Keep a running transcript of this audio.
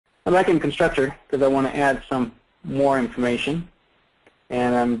I'm back in Constructor because I want to add some more information,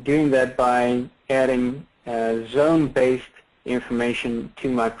 and I'm doing that by adding zone-based information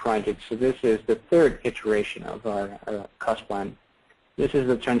to my project. So this is the third iteration of our cost plan. This is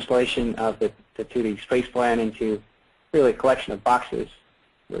the translation of the 2D space plan into really a collection of boxes.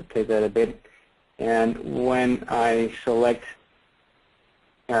 Rotate that a bit. And when I select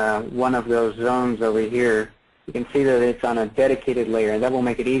one of those zones over here, you can see that it's on a dedicated layer, and that will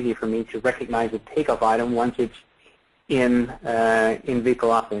make it easy for me to recognize the takeoff item once it's in Vehicle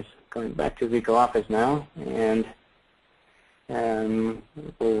Office. Going back to Vehicle Office now, and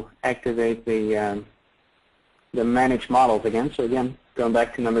we'll activate the Manage Models again. So again, going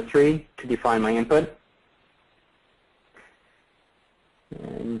back to number 3 to define my input.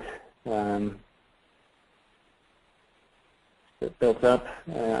 And it built up.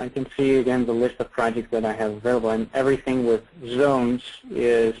 I can see again the list of projects that I have available, and everything with zones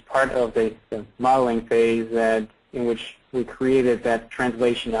is part of the modeling phase in which we created that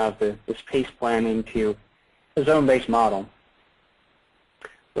translation of the space plan into a zone-based model.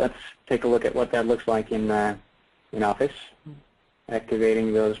 Let's take a look at what that looks like in Office.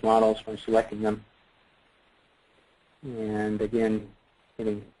 Activating those models by selecting them, and again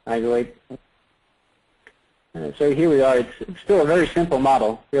hitting isolate. So here we are. It's still a very simple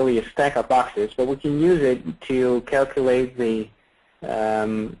model, really a stack of boxes, but we can use it to calculate the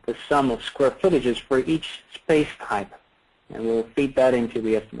sum of square footages for each space type, and we'll feed that into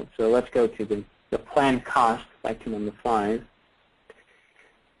the estimate. So let's go to the planned cost, back to number 5.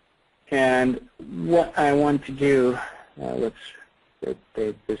 And what I want to do, let's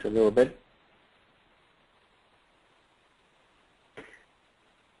rotate this a little bit.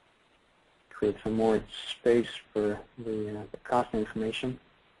 Create some more space for the cost information.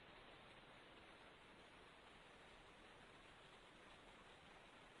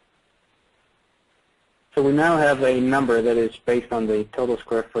 So we now have a number that is based on the total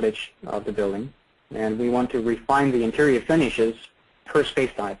square footage of the building, and we want to refine the interior finishes per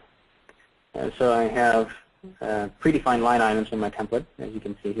space type. So I have predefined line items in my template, as you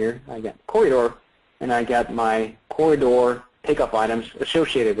can see here. I got corridor, and I got my corridor takeoff items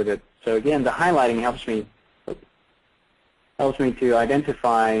associated with it. So again, the highlighting helps me to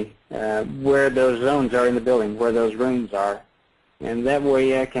identify where those zones are in the building, where those rooms are, and that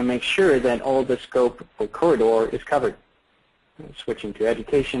way I can make sure that all the scope for corridor is covered. Switching to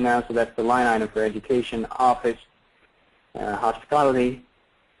education now, so that's the line item for education, office, hospitality,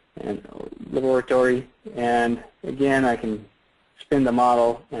 and laboratory. And again, I can spin the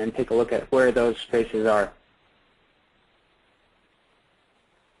model and take a look at where those spaces are.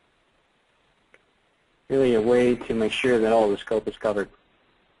 Really a way to make sure that all the scope is covered.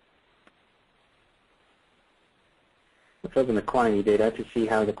 Let's open the quantity data to see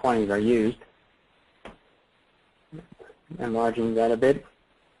how the quantities are used. Enlarging that a bit.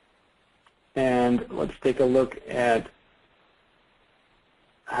 And let's take a look at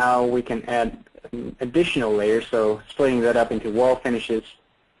how we can add additional layers, so splitting that up into wall finishes.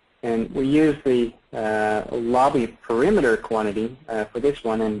 And we use the lobby perimeter quantity for this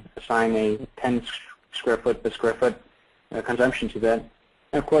one and assign a 10 square foot per square foot consumption to that.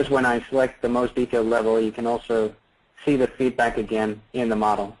 And of course, when I select the most detailed level, you can also see the feedback again in the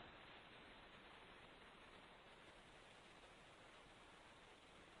model.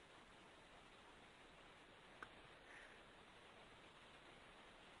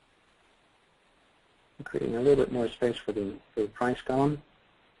 Creating a little bit more space for the price column.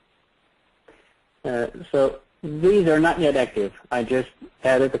 So these are not yet active. I just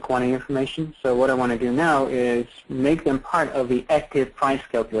added the quantity information. So what I want to do now is make them part of the active price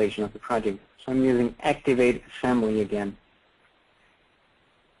calculation of the project. So I'm using Activate Assembly again.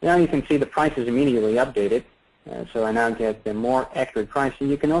 Now you can see the price is immediately updated. So I now get the more accurate price. And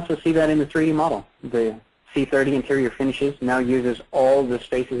you can also see that in the 3D model. The C30 interior finishes now uses all the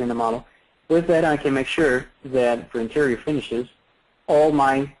spaces in the model. With that, I can make sure that for interior finishes, all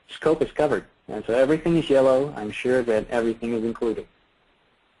my scope is covered. And so everything is yellow. I'm sure that everything is included.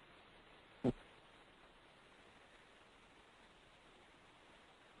 All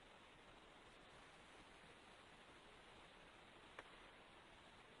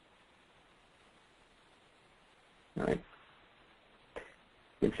right.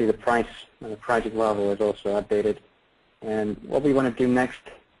 You can see the price on the project level is also updated. And what we want to do next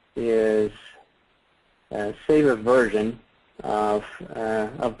is save a version of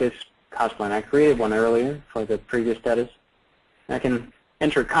this cost plan. I created one earlier for the previous status. I can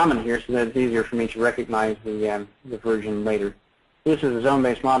enter a comment here so that it's easier for me to recognize the version later. This is a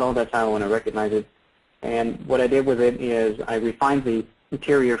zone-based model. That's how I want to recognize it. And what I did with it is I refined the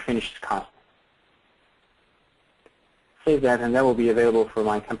interior finished cost. Save that, and that will be available for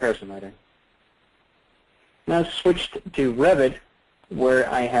my comparison later. Now I've switched to Revit,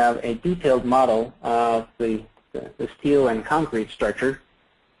 where I have a detailed model of the steel and concrete structure,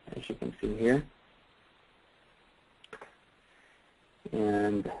 as you can see here.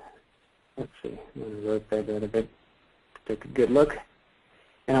 And let's see, I'm going to rotate that a bit to take a good look.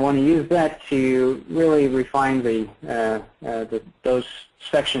 And I want to use that to really refine those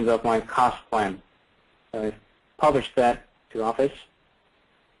sections of my cost plan. So I've published that to Office.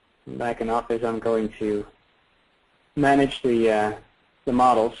 Back in Office, I'm going to manage the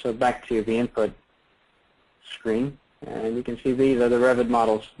models. So back to the input screen, and you can see these are the Revit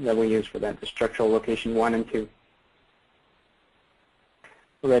models that we use for that, the structural location 1 and 2.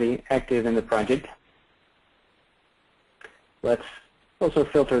 Already active in the project. Let's also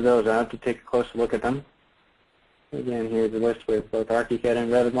filter those out to take a closer look at them. Again, here's the list with both ArchiCAD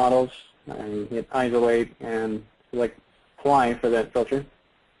and Revit models. I hit isolate and select apply for that filter.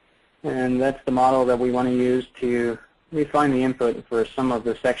 And that's the model that we want to use to refine the input for some of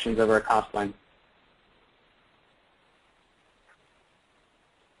the sections of our cost line.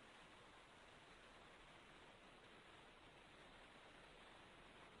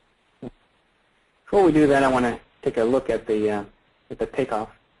 Before we do that, I want to take a look at the takeoff.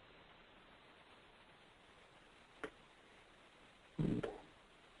 And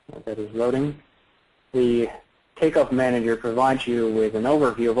that is loading. The Takeoff Manager provides you with an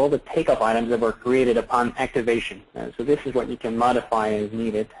overview of all the takeoff items that were created upon activation. So this is what you can modify as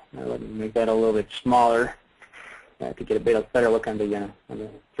needed. Let me make that a little bit smaller to get a better look on the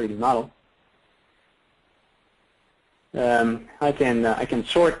 3D model. I can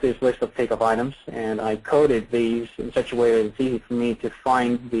sort this list of takeoff items, and I coded these in such a way that it's easy for me to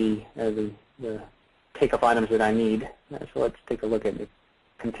find the takeoff items that I need. So let's take a look at the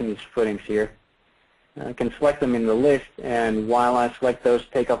continuous footings here. I can select them in the list, and while I select those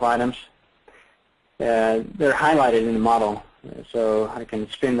takeoff items, they're highlighted in the model. So I can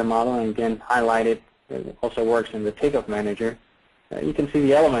spin the model and again highlight it. It also works in the Takeoff Manager. You can see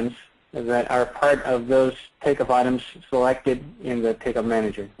the elements that are part of those takeoff items selected in the Takeoff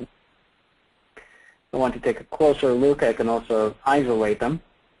Manager. If I want to take a closer look, I can also isolate them.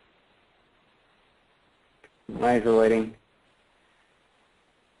 I'm isolating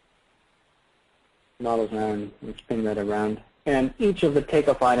models now and spin that around. And each of the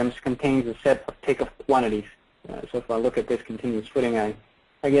takeoff items contains a set of takeoff quantities. So if I look at this continuous footing, I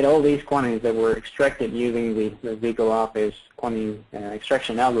get all these quantities that were extracted using the Vigo Office quantity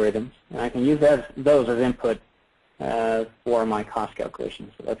extraction algorithms. And I can use those as input for my cost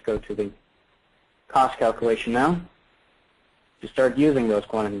calculation. So let's go to the cost calculation now to start using those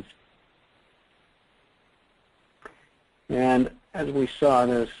quantities. And as we saw,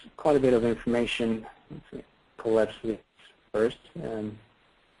 there's quite a bit of information. Let's collapse this first. I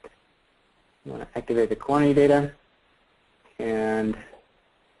want to activate the quantity data and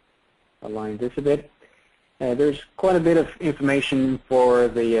align this a bit. There's quite a bit of information for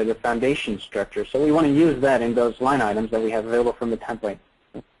the foundation structure, so we want to use that in those line items that we have available from the template.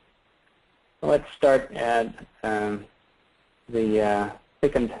 Let's start at the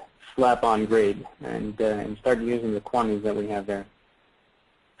thickened slap-on grade and start using the quantities that we have there.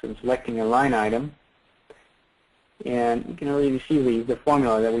 So I'm selecting a line item, and you can already see the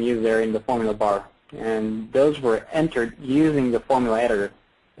formula that we use there in the formula bar. And those were entered using the formula editor.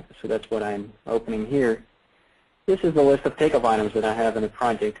 So that's what I'm opening here. This is the list of takeoff items that I have in the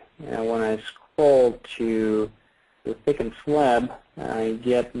project. And when I scroll to the thickened slab, I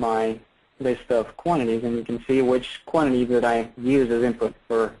get my list of quantities, and you can see which quantity that I use as input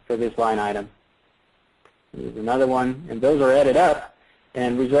for this line item. Here's another one, and those are added up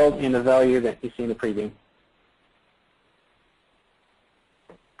and result in the value that you see in the preview.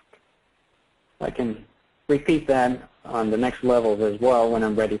 I can repeat that on the next levels as well when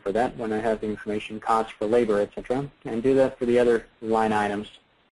I'm ready for that, when I have the information, costs for labor, etc., and do that for the other line items.